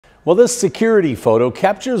Well, this security photo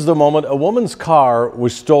captures the moment a woman's car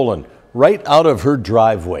was stolen right out of her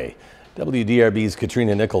driveway. WDRB's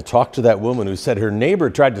Katrina Nickel talked to that woman who said her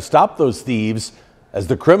neighbor tried to stop those thieves as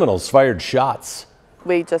the criminals fired shots.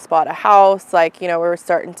 We just bought a house, we were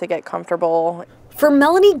starting to get comfortable. For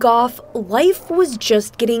Melanie Goff, life was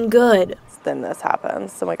just getting good. Then this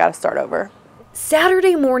happens, and we got to start over.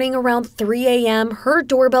 Saturday morning around 3 a.m., her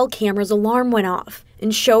doorbell camera's alarm went off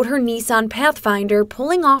and showed her Nissan Pathfinder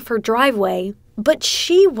pulling off her driveway, but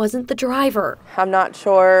she wasn't the driver. I'm not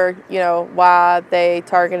sure, why they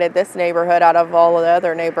targeted this neighborhood out of all of the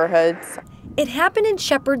other neighborhoods. It happened in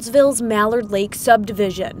Shepherdsville's Mallard Lake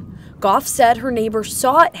subdivision. Goff said her neighbor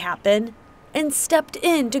saw it happen and stepped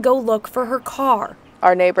in to go look for her car.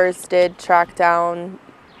 Our neighbors did track down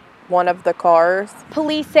one of the cars.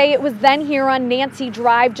 Police say it was then here on Nancy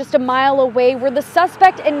Drive, just a mile away, where the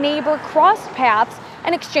suspect and neighbor crossed paths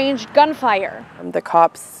and exchanged gunfire. The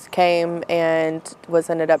cops came and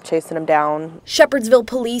ended up chasing him down. Shepherdsville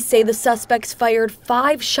police say the suspects fired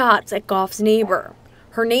 5 shots at Goff's neighbor.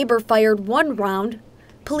 Her neighbor fired 1 round.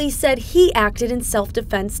 Police said he acted in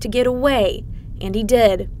self-defense to get away, and he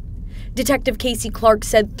did. Detective Casey Clark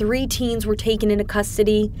said 3 teens were taken into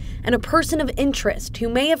custody, and a person of interest who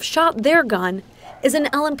may have shot their gun is in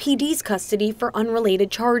LMPD's custody for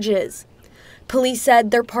unrelated charges. Police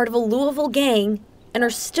said they're part of a Louisville gang and are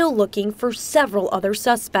still looking for several other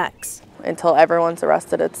suspects. Until everyone's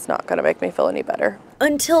arrested, it's not going to make me feel any better.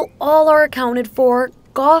 Until all are accounted for,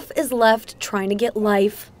 Goff is left trying to get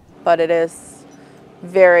life. But it is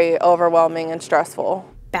very overwhelming and stressful.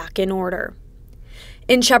 Back in order.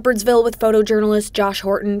 In Shepherdsville with photojournalist Josh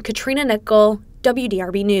Horton, Katrina Nickel,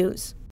 WDRB News.